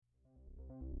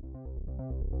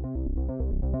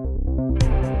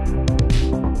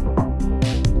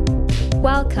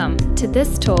Welcome to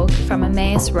this talk from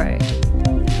Emmaus Road,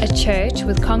 a church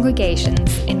with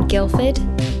congregations in Guildford,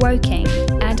 Woking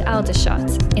and Aldershot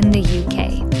in the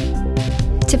UK.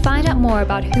 To find out more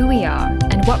about who we are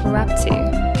and what we're up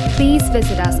to, please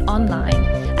visit us online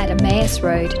at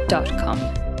emmausroad.com.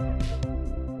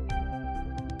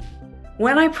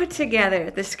 When I put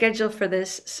together the schedule for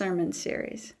this sermon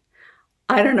series,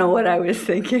 I don't know what I was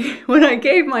thinking when I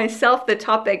gave myself the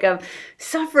topic of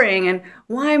suffering and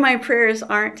why my prayers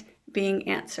aren't being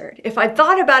answered. If I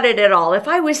thought about it at all, if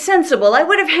I was sensible, I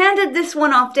would have handed this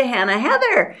one off to Hannah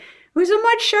Heather, who's a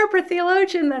much sharper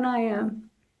theologian than I am.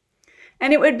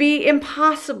 And it would be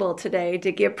impossible today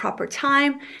to give proper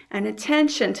time and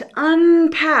attention to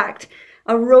unpack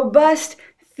a robust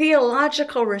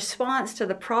theological response to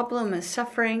the problem of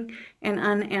suffering and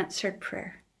unanswered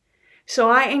prayer. So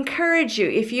I encourage you,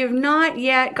 if you've not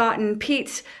yet gotten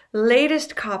Pete's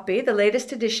latest copy, the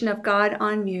latest edition of God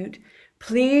on Mute,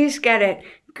 please get it.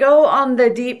 Go on the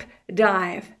deep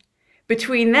dive.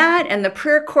 Between that and the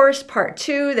prayer course part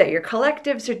 2 that your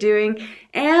collectives are doing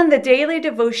and the daily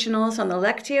devotionals on the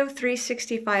Lectio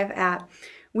 365 app,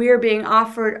 we are being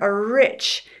offered a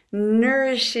rich,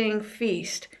 nourishing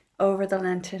feast over the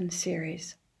Lenten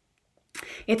series.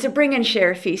 It's a bring and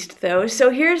share feast though, so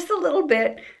here's the little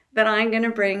bit that I'm going to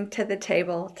bring to the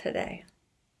table today.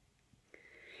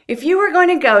 If you were going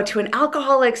to go to an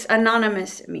Alcoholics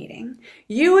Anonymous meeting,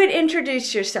 you would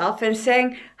introduce yourself and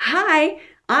saying, "Hi,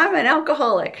 I'm an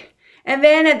alcoholic." And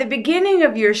then at the beginning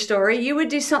of your story, you would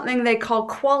do something they call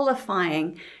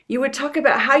qualifying. You would talk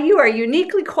about how you are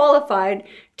uniquely qualified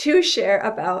to share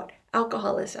about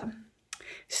alcoholism.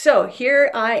 So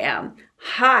here I am.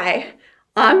 Hi,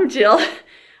 I'm Jill,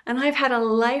 and I've had a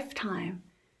lifetime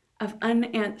of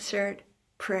unanswered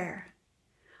prayer.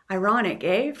 Ironic,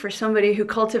 eh? For somebody who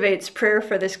cultivates prayer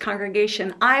for this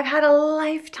congregation, I've had a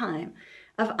lifetime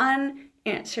of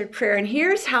unanswered prayer. And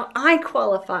here's how I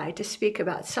qualify to speak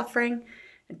about suffering,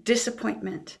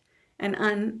 disappointment, and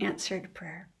unanswered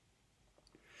prayer.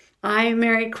 I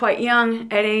married quite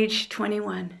young at age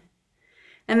 21,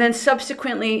 and then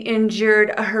subsequently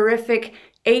endured a horrific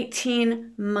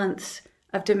 18 months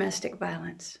of domestic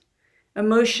violence.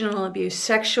 Emotional abuse,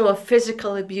 sexual,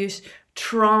 physical abuse,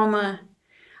 trauma.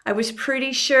 I was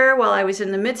pretty sure while I was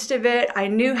in the midst of it, I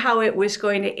knew how it was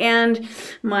going to end.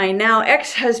 My now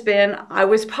ex-husband, I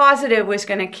was positive was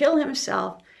going to kill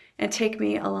himself and take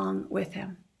me along with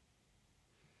him.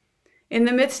 In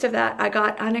the midst of that, I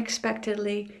got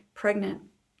unexpectedly pregnant.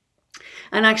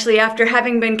 And actually, after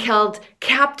having been held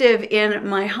captive in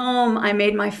my home, I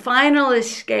made my final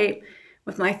escape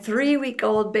with my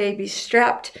 3-week-old baby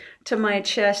strapped to my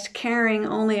chest, carrying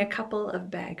only a couple of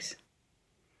bags.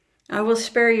 I will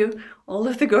spare you all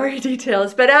of the gory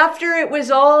details, but after it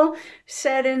was all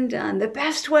said and done, the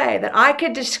best way that I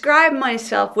could describe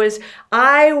myself was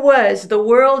I was the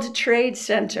World Trade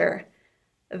Center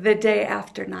the day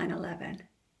after 9/11.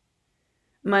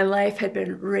 My life had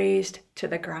been razed to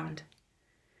the ground,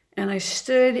 and I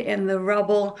stood in the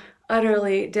rubble,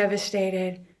 utterly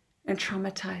devastated and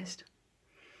traumatized.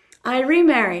 I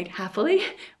remarried happily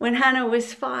when Hannah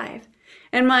was 5,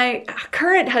 and my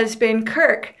current husband,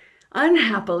 Kirk,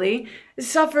 unhappily,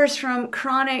 suffers from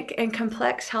chronic and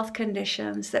complex health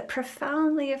conditions that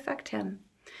profoundly affect him.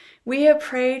 We have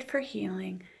prayed for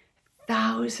healing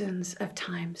thousands of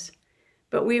times,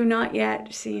 but we've not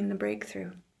yet seen the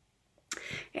breakthrough.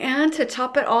 And to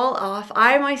top it all off,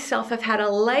 I myself have had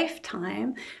a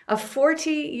lifetime of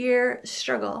 40-year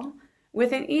struggle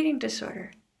with an eating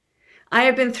disorder. I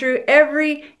have been through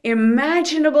every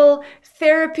imaginable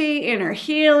therapy, inner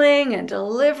healing and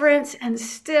deliverance, and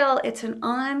still it's an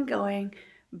ongoing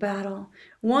battle.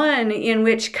 One in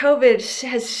which COVID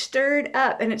has stirred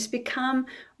up and it's become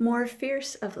more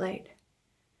fierce of late.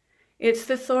 It's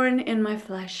the thorn in my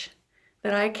flesh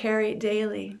that I carry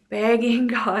daily, begging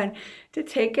God to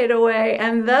take it away,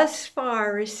 and thus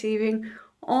far receiving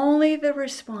only the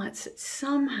response that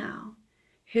somehow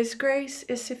His grace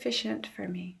is sufficient for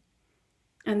me,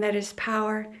 and that His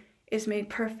power is made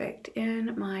perfect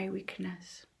in my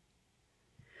weakness.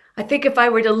 I think if I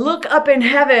were to look up in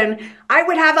heaven, I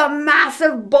would have a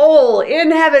massive bowl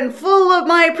in heaven full of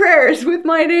my prayers with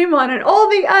my name on it, all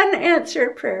the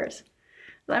unanswered prayers.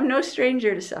 I'm no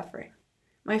stranger to suffering.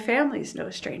 My family's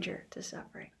no stranger to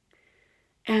suffering.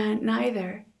 And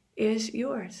neither is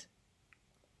yours.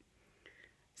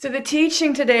 So the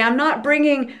teaching today, I'm not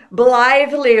bringing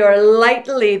blithely or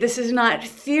lightly. This is not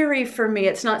theory for me.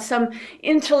 It's not some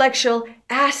intellectual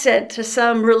asset to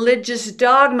some religious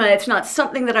dogma. It's not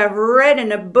something that I've read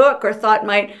in a book or thought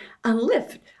might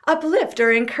uplift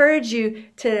or encourage you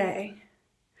today.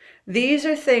 These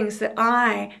are things that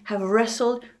I have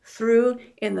wrestled through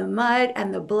in the mud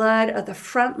and the blood of the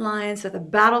front lines of the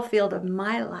battlefield of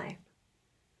my life.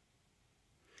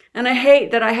 And I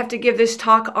hate that I have to give this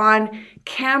talk on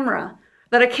camera,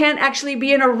 that I can't actually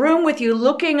be in a room with you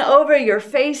looking over your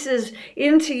faces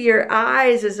into your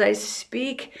eyes as I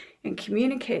speak and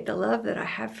communicate the love that I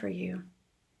have for you.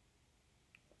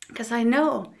 Because I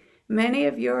know many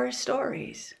of your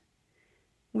stories.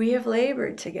 We have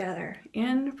labored together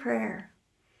in prayer,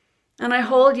 and I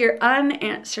hold your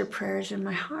unanswered prayers in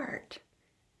my heart.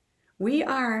 We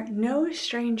are no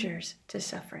strangers to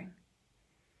suffering,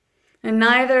 and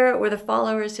neither were the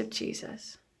followers of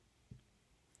Jesus.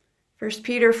 1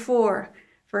 Peter 4,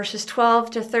 verses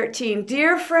 12 to 13.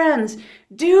 Dear friends,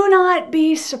 do not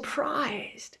be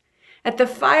surprised at the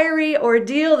fiery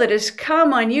ordeal that has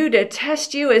come on you to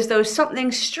test you as though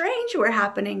something strange were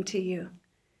happening to you.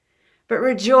 But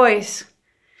rejoice,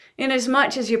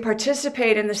 inasmuch as you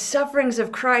participate in the sufferings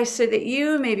of Christ, so that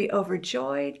you may be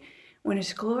overjoyed when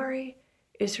his glory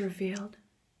is revealed.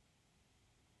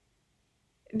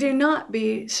 Do not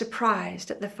be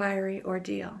surprised at the fiery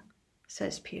ordeal,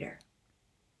 says Peter.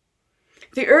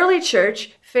 The early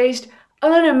church faced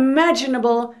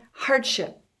unimaginable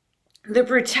hardship. The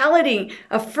brutality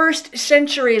of first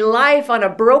century life on a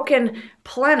broken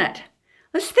planet.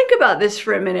 Let's think about this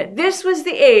for a minute. This was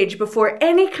the age before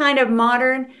any kind of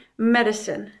modern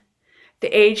medicine. The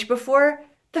age before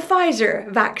the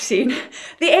Pfizer vaccine.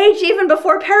 The age even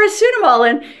before paracetamol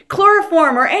and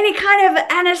chloroform or any kind of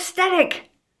anesthetic.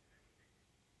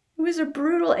 It was a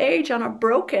brutal age on a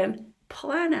broken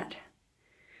planet.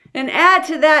 And add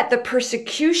to that the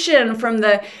persecution from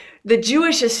the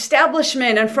Jewish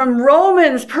establishment and from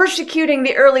Romans persecuting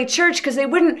the early church because they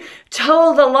wouldn't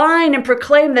toe the line and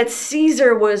proclaim that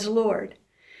Caesar was Lord.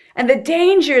 And the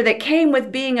danger that came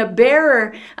with being a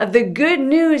bearer of the good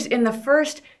news in the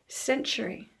first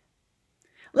century.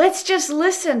 Let's just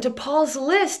listen to Paul's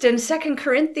list in 2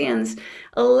 Corinthians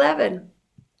 11.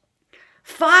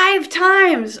 5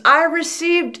 times I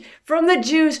received from the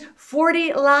Jews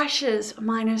 40 lashes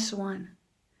minus 1.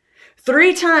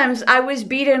 3 times I was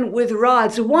beaten with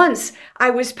rods. Once I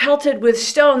was pelted with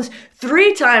stones.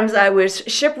 3 times I was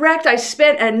shipwrecked. I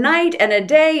spent a night and a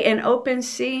day in open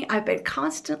sea. I've been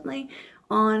constantly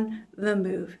on the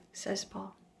move, says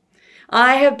Paul.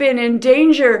 I have been in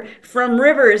danger from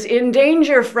rivers, in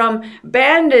danger from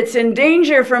bandits, in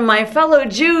danger from my fellow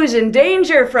Jews, in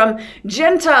danger from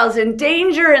Gentiles, in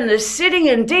danger in the city,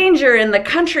 in danger in the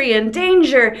country, in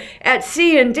danger at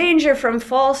sea, in danger from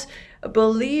false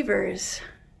believers.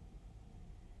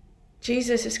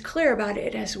 Jesus is clear about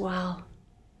it as well.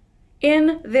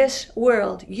 In this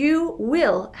world, you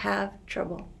will have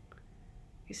trouble.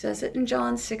 He says it in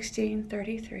John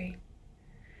 16:33.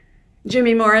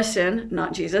 Jimmy Morrison,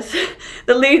 not Jesus,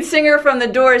 the lead singer from The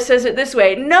Doors, says it this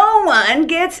way: no one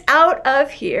gets out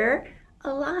of here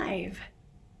alive.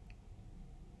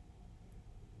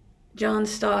 John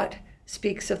Stott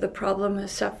speaks of the problem of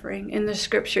suffering in the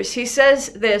scriptures. He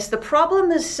says this: the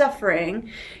problem of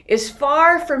suffering is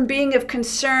far from being of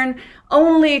concern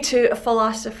only to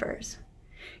philosophers.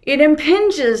 It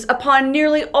impinges upon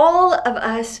nearly all of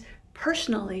us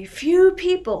personally. Few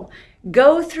people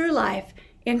go through life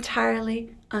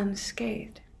entirely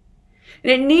unscathed.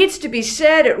 And it needs to be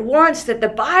said at once that the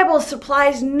Bible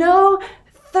supplies no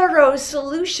thorough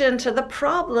solution to the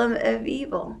problem of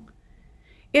evil.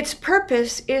 Its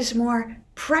purpose is more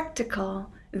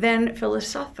practical than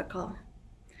philosophical.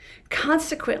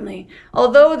 Consequently,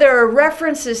 although there are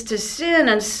references to sin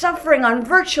and suffering on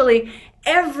virtually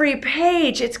every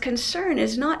page, its concern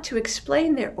is not to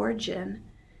explain their origin,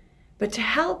 but to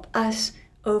help us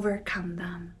overcome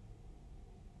them.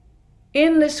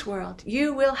 In this world,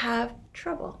 you will have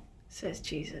trouble, says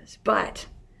Jesus, but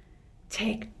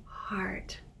take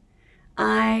heart.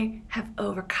 I have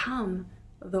overcome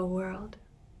the world.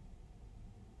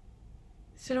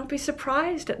 So don't be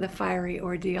surprised at the fiery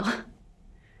ordeal.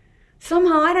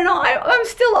 Somehow, I don't know, I'm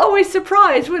still always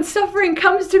surprised when suffering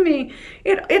comes to me.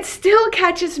 It still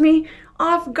catches me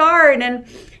off guard. And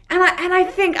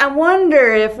I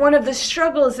wonder if one of the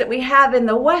struggles that we have in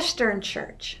the Western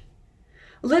church,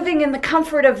 living in the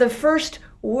comfort of the first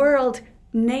world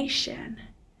nation,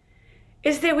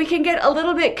 is that we can get a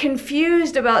little bit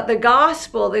confused about the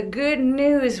gospel, the good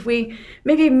news. We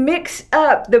maybe mix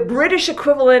up the British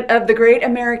equivalent of the great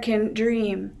American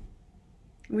dream.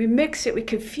 We mix it, we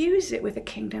confuse it with the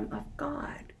kingdom of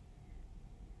God.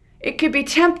 It could be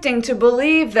tempting to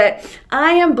believe that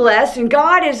I am blessed and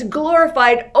God is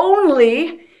glorified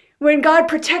only when God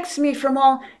protects me from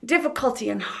all difficulty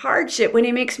and hardship, when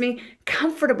he makes me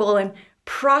comfortable and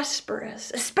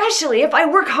prosperous, especially if I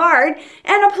work hard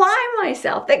and apply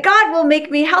myself, that God will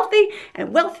make me healthy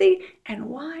and wealthy and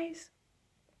wise.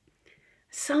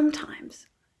 Sometimes,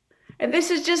 and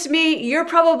this is just me, you're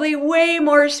probably way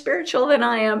more spiritual than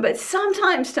I am, but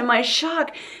sometimes to my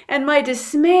shock and my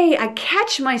dismay, I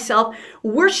catch myself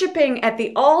worshiping at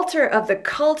the altar of the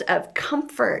cult of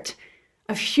comfort,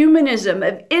 of humanism,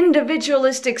 of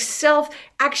individualistic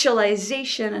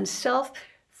self-actualization and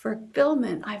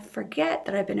self-fulfillment. I forget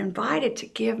that I've been invited to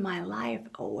give my life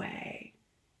away.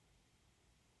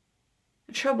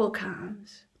 The trouble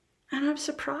comes, and I'm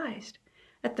surprised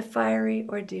at the fiery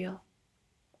ordeal.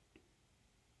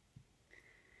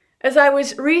 As I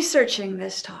was researching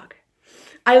this talk,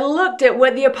 I looked at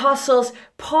what the apostles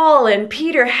Paul and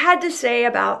Peter had to say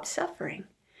about suffering.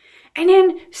 And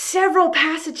in several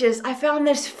passages, I found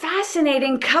this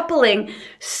fascinating coupling,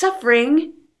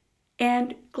 suffering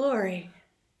and glory.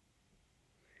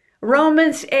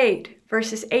 Romans 8,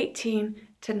 verses 18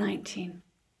 to 19.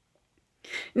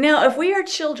 Now, if we are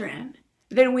children,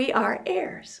 then we are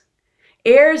heirs.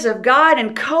 Heirs of God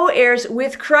and co-heirs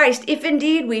with Christ, if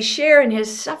indeed we share in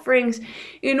his sufferings,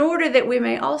 in order that we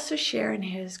may also share in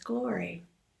his glory.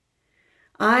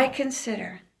 I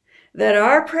consider that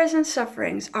our present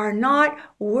sufferings are not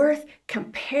worth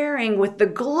comparing with the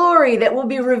glory that will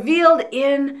be revealed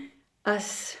in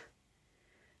us.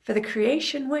 For the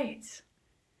creation waits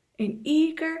in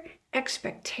eager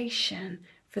expectation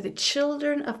for the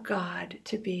children of God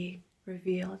to be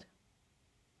revealed.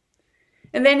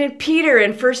 And then in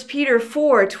 1 Peter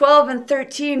 4, 12 and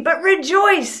 13, but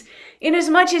rejoice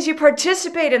inasmuch as you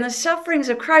participate in the sufferings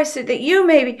of Christ, so that you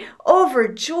may be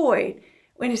overjoyed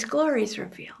when his glory is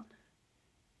revealed.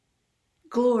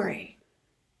 Glory.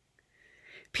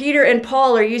 Peter and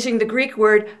Paul are using the Greek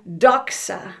word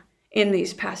doxa in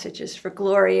these passages for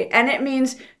glory, and it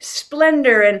means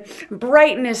splendor and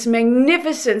brightness,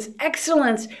 magnificence,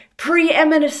 excellence,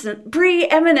 preeminence,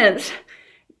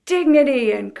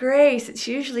 dignity and grace. It's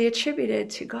usually attributed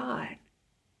to God.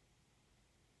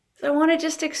 So I want to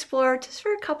just explore, just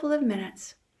for a couple of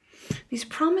minutes, these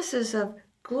promises of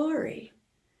glory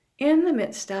in the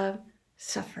midst of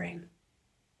suffering.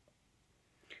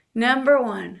 Number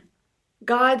one,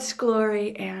 God's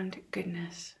glory and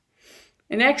goodness.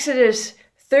 In Exodus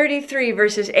 33,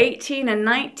 verses 18 and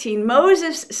 19,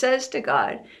 Moses says to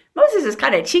God, Moses is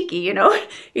kind of cheeky, you know.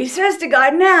 He says to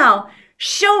God, now,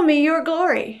 show me your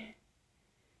glory.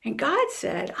 And God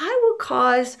said, I will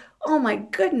cause all my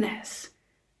goodness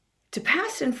to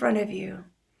pass in front of you,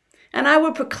 and I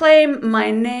will proclaim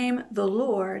my name, the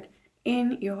Lord,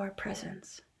 in your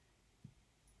presence.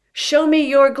 Show me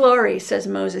your glory, says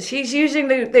Moses. He's using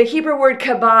the Hebrew word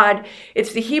kabod.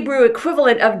 It's the Hebrew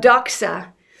equivalent of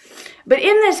doxa. But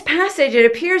in this passage, it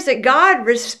appears that God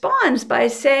responds by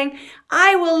saying,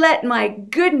 I will let my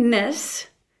goodness,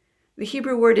 the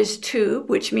Hebrew word is tub,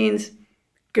 which means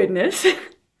goodness.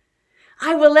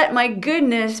 I will let my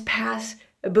goodness pass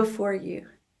before you. It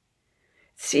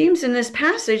seems in this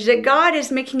passage that God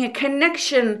is making a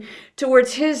connection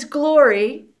towards his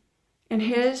glory and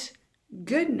his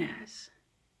goodness.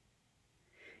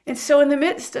 And so in the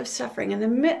midst of suffering, in the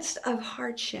midst of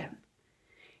hardship,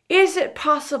 is it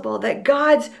possible that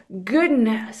God's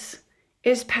goodness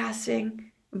is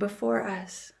passing before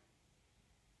us?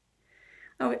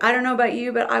 I don't know about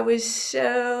you, but I was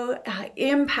so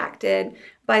impacted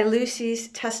by Lucy's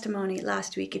testimony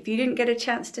last week. If you didn't get a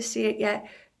chance to see it yet,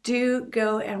 do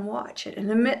go and watch it. In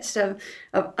the midst of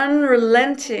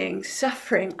unrelenting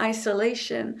suffering,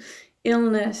 isolation,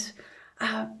 illness,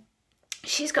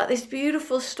 she's got this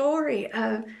beautiful story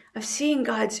of seeing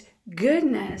God's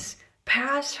goodness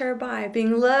pass her by,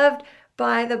 being loved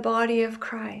by the body of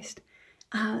Christ,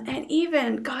 and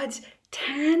even God's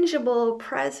tangible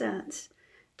presence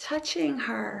touching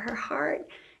her heart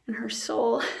and her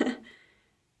soul.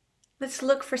 Let's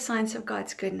look for signs of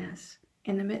God's goodness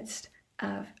in the midst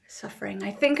of suffering.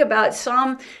 I think about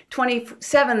Psalm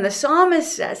 27. The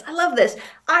psalmist says, I love this,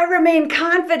 I remain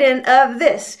confident of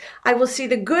this. I will see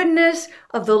the goodness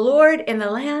of the Lord in the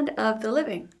land of the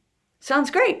living. Sounds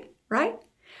great, right?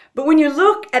 But when you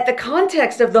look at the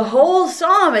context of the whole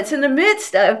psalm, it's in the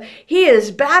midst of, he is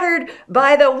battered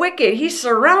by the wicked. He's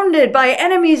surrounded by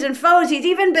enemies and foes. He's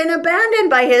even been abandoned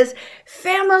by his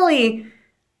family.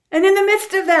 And in the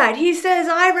midst of that, he says,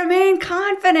 I remain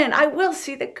confident. I will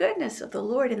see the goodness of the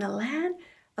Lord in the land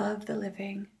of the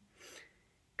living.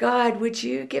 God, would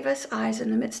you give us eyes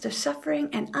in the midst of suffering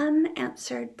and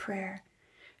unanswered prayer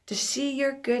to see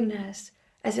your goodness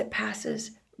as it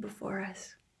passes before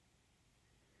us?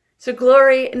 So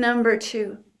glory number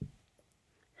 2,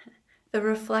 the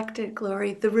reflected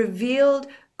glory, the revealed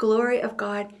glory of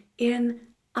God in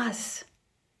us,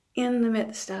 in the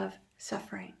midst of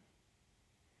suffering.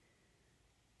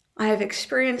 I have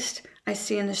experienced, I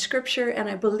see in the scripture, and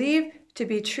I believe to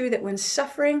be true that when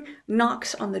suffering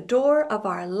knocks on the door of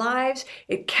our lives,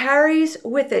 it carries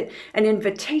with it an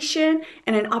invitation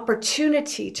and an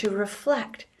opportunity to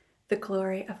reflect the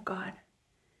glory of God.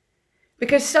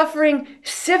 Because suffering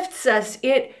sifts us,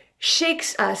 it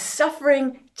shakes us,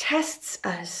 suffering tests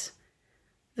us.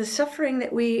 The suffering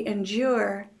that we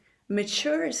endure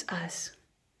matures us.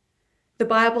 The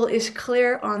Bible is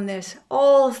clear on this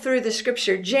all through the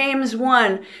scripture. James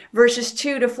 1, verses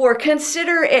 2-4.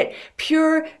 Consider it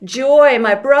pure joy,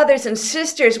 my brothers and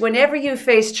sisters, whenever you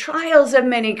face trials of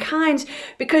many kinds,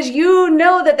 because you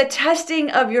know that the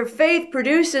testing of your faith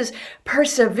produces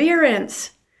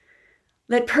perseverance.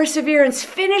 Let perseverance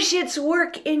finish its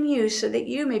work in you so that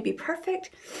you may be perfect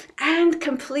and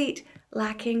complete,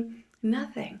 lacking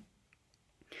nothing.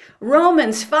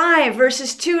 Romans 5,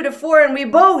 verses 2-4, and we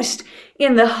boast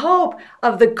in the hope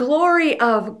of the glory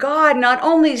of God. Not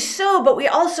only so, but we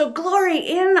also glory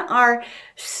in our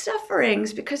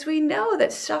sufferings because we know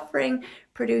that suffering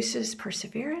produces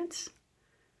perseverance,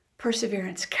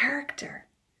 character,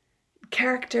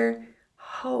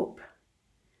 hope.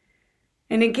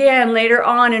 And again, later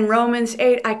on in Romans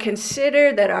 8, I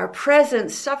consider that our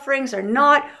present sufferings are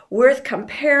not worth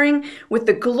comparing with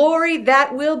the glory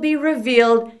that will be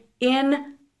revealed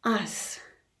in us.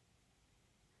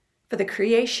 For the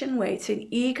creation waits in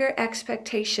eager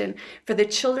expectation for the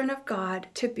children of God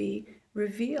to be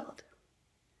revealed.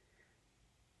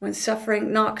 When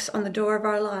suffering knocks on the door of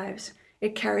our lives,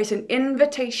 it carries an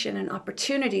invitation, an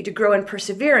opportunity to grow in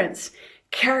perseverance,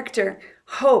 character,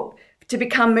 hope, to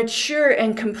become mature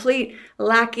and complete,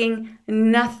 lacking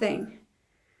nothing.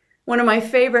 One of my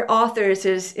favorite authors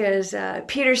is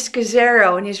Peter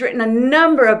Scazzero, and he's written a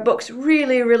number of books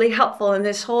really, really helpful in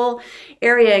this whole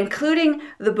area, including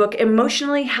the book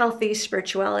Emotionally Healthy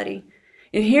Spirituality.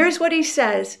 And here's what he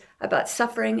says about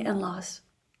suffering and loss.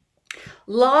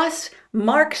 Loss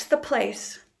marks the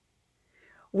place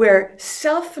where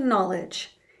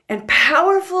self-knowledge and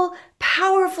powerful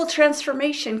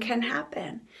transformation can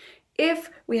happen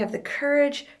if we have the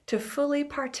courage to fully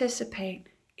participate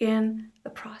in the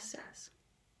process.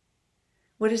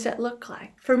 What does that look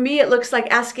like? For me, it looks like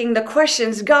asking the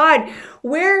questions, God,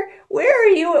 where are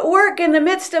you at work in the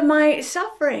midst of my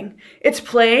suffering? It's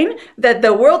plain that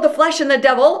the world, the flesh, and the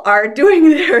devil are doing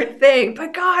their thing.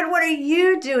 But God, what are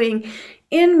you doing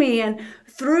in me and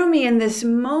through me in this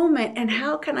moment? And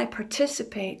how can I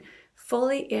participate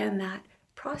fully in that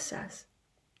process?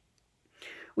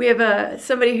 We have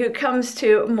somebody who comes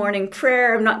to morning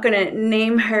prayer. I'm not going to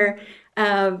name her,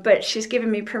 but she's given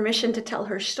me permission to tell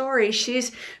her story.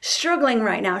 She's struggling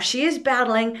right now. She is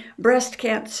battling breast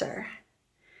cancer.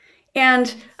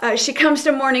 And she comes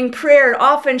to morning prayer.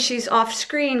 Often she's off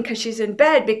screen because she's in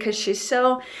bed because she's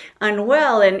so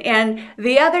unwell. And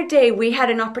the other day we had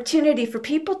an opportunity for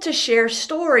people to share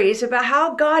stories about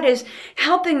how God is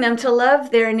helping them to love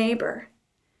their neighbor.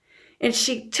 And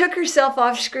she took herself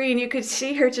off screen. You could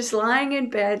see her just lying in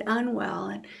bed,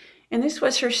 unwell. And this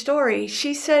was her story.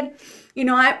 She said,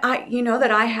 I know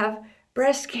that I have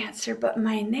breast cancer, but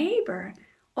my neighbor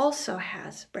also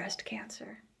has breast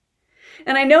cancer.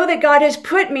 And I know that God has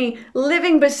put me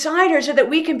living beside her so that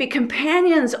we can be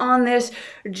companions on this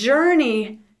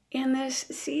journey in this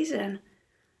season.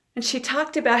 And she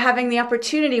talked about having the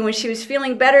opportunity when she was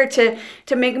feeling better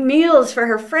to make meals for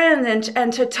her friends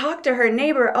and to talk to her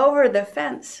neighbor over the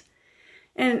fence.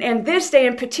 And this day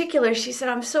in particular, she said,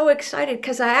 I'm so excited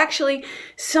because I actually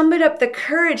summoned up the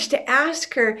courage to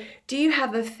ask her, do you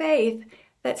have a faith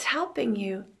that's helping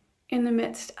you in the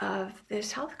midst of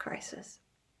this health crisis?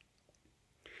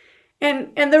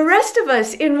 And the rest of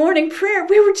us in morning prayer,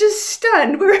 we were just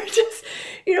stunned. We were just,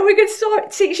 we could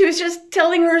see she was just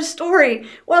telling her story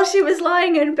while she was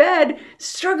lying in bed,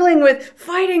 struggling with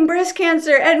fighting breast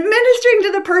cancer and ministering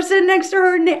to the person next to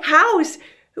her house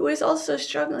who was also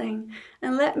struggling.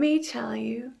 And let me tell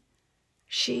you,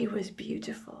 she was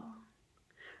beautiful.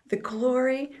 The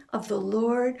glory of the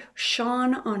Lord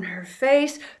shone on her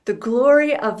face. The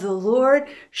glory of the Lord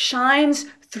shines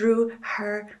through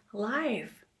her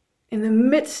life. In the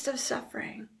midst of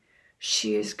suffering,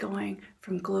 she is going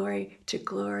from glory to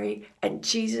glory, and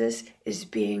Jesus is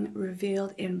being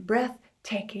revealed in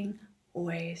breathtaking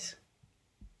ways.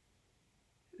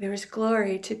 There is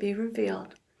glory to be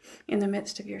revealed in the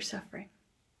midst of your suffering.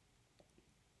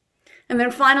 And then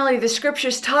finally, the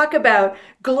scriptures talk about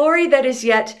glory that is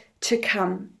yet to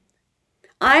come.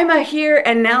 I'm a here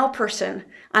and now person.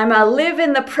 I'm a live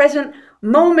in the present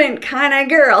moment kind of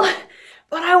girl.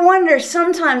 But I wonder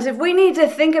sometimes if we need to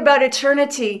think about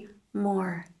eternity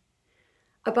more,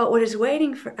 about what is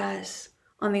waiting for us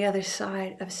on the other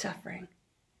side of suffering.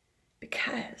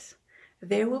 Because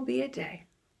there will be a day.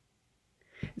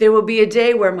 There will be a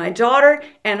day where my daughter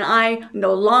and I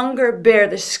no longer bear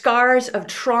the scars of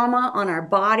trauma on our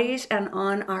bodies and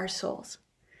on our souls.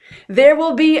 There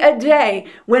will be a day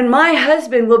when my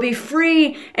husband will be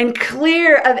free and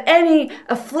clear of any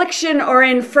affliction or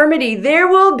infirmity. There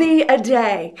will be a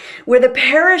day where the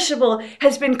perishable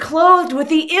has been clothed with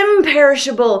the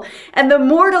imperishable and the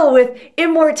mortal with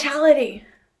immortality.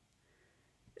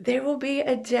 There will be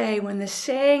a day when the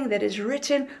saying that is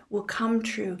written will come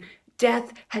true.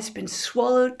 Death has been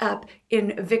swallowed up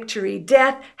in victory.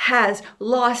 Death has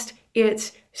lost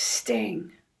its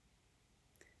sting.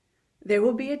 There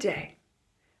will be a day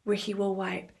where he will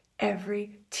wipe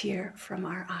every tear from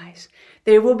our eyes.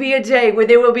 There will be a day where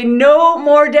there will be no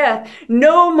more death,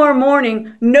 no more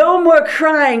mourning, no more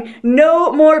crying,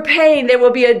 no more pain. There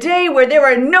will be a day where there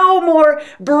are no more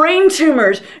brain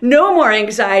tumors, no more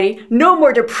anxiety, no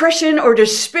more depression or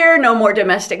despair, no more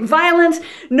domestic violence,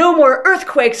 no more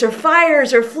earthquakes or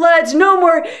fires or floods, no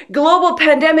more global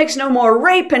pandemics, no more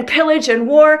rape and pillage and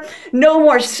war, no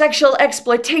more sexual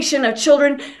exploitation of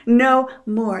children, no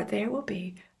more. There will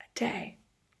be a day.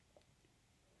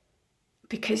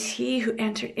 Because he who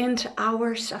entered into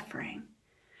our suffering,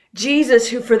 Jesus,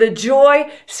 who for the joy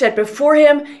set before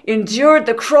him endured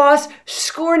the cross,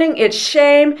 scorning its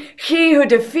shame, he who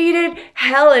defeated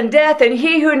hell and death, and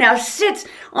he who now sits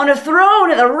on a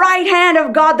throne at the right hand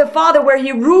of God the Father, where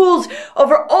he rules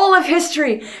over all of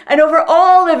history and over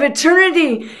all of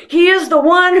eternity. He is the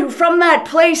one who from that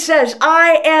place says,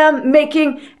 I am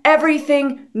making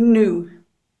everything new.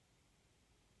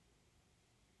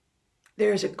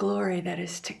 There is a glory that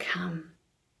is to come.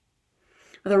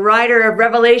 The writer of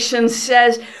Revelation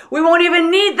says, we won't even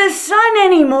need the sun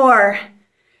anymore,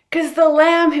 because the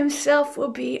Lamb himself will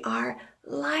be our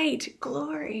light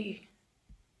glory.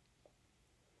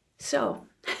 So,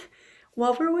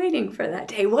 while we're waiting for that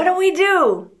day, what do we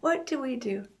do? What do we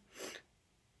do?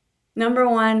 Number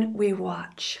one, we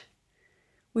watch.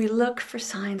 We look for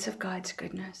signs of God's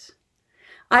goodness.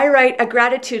 I write a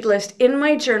gratitude list in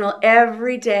my journal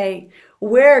every day.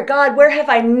 God, where have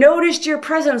I noticed your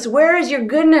presence? Where is your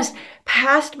goodness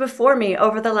passed before me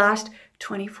over the last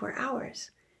 24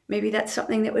 hours? Maybe that's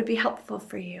something that would be helpful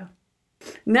for you.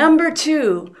 Number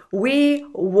two, we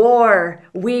war,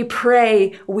 we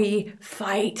pray, we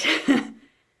fight.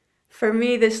 For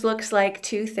me, this looks like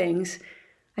two things.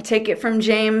 I take it from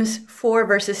James 4,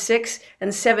 verses 6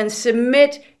 and 7.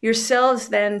 Submit yourselves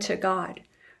then to God.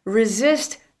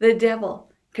 Resist the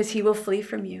devil, because he will flee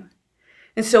from you.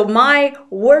 And so my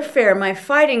warfare, my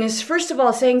fighting is first of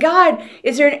all saying, God,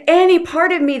 is there any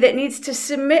part of me that needs to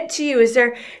submit to you?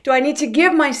 Do I need to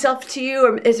give myself to you?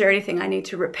 Or is there anything I need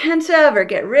to repent of or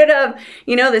get rid of?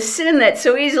 The sin that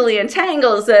so easily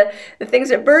entangles, the things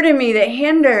that burden me, that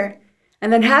hinder.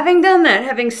 And then having done that,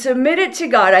 having submitted to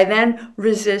God, I then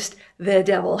resist the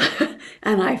devil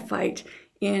and I fight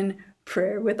in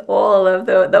prayer with all of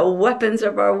the weapons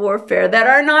of our warfare that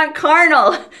are not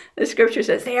carnal. The scripture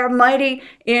says they are mighty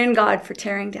in God for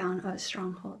tearing down of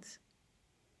strongholds.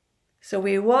 So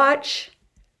we watch,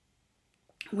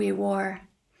 we war,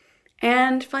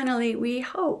 and finally we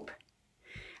hope.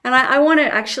 And I want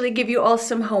to actually give you all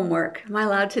some homework. Am I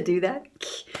allowed to do that?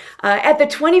 At the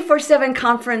 24/7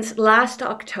 conference last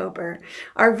October,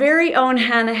 our very own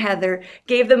Hannah Heather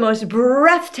gave the most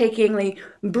breathtakingly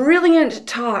brilliant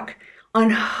talk on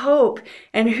hope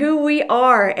and who we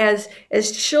are as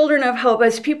children of hope,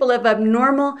 as people of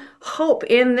abnormal hope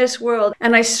in this world.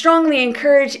 And I strongly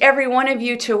encourage every one of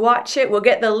you to watch it. We'll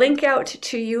get the link out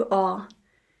to you all.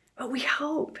 But we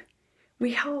hope,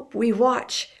 we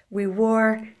watch, we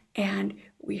war, and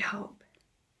we hope.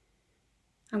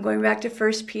 I'm going back to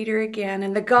 1 Peter again.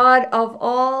 And the God of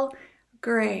all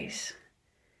grace,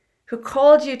 who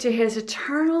called you to his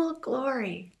eternal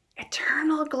glory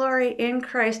in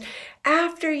Christ,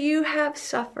 after you have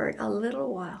suffered a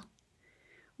little while,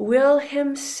 will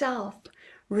himself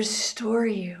restore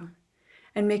you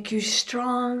and make you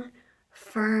strong,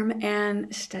 firm,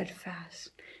 and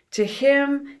steadfast. To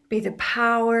him be the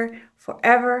power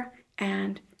forever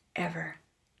and ever.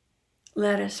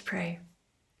 Let us pray.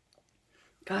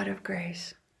 God of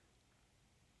grace,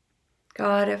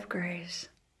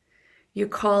 you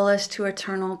call us to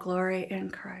eternal glory in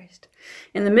Christ.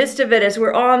 In the midst of it, as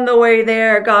we're on the way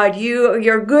there, God,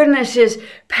 your goodness is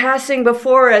passing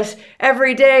before us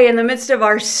every day. In the midst of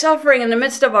our suffering, in the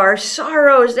midst of our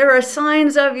sorrows, there are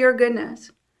signs of your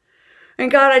goodness. And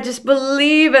God, I just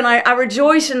believe and I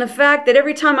rejoice in the fact that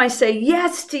every time I say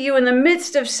yes to you in the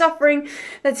midst of suffering,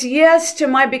 that's yes to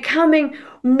my becoming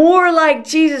more like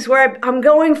Jesus, where I'm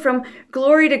going from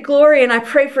glory to glory. And I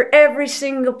pray for every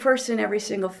single person, every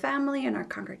single family in our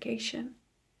congregation.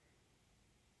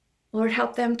 Lord,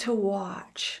 help them to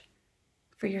watch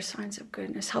for your signs of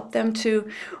goodness. Help them to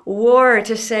war,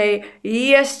 to say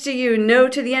yes to you, no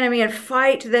to the enemy, and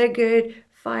fight the good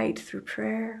fight through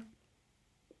prayer.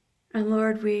 And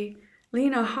Lord, we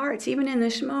lean our hearts, even in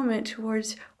this moment,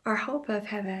 towards our hope of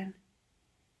heaven,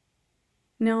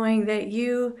 knowing that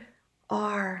you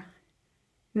are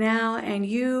now and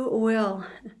you will,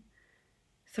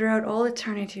 throughout all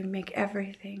eternity, make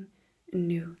everything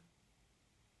new.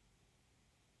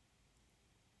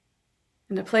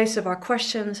 In the place of our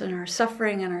questions and our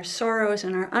suffering and our sorrows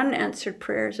and our unanswered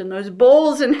prayers and those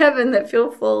bowls in heaven that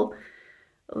feel full,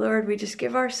 Lord, we just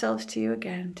give ourselves to you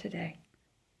again today.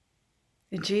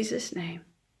 In Jesus' name,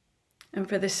 and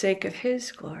for the sake of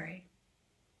his glory,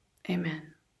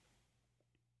 amen.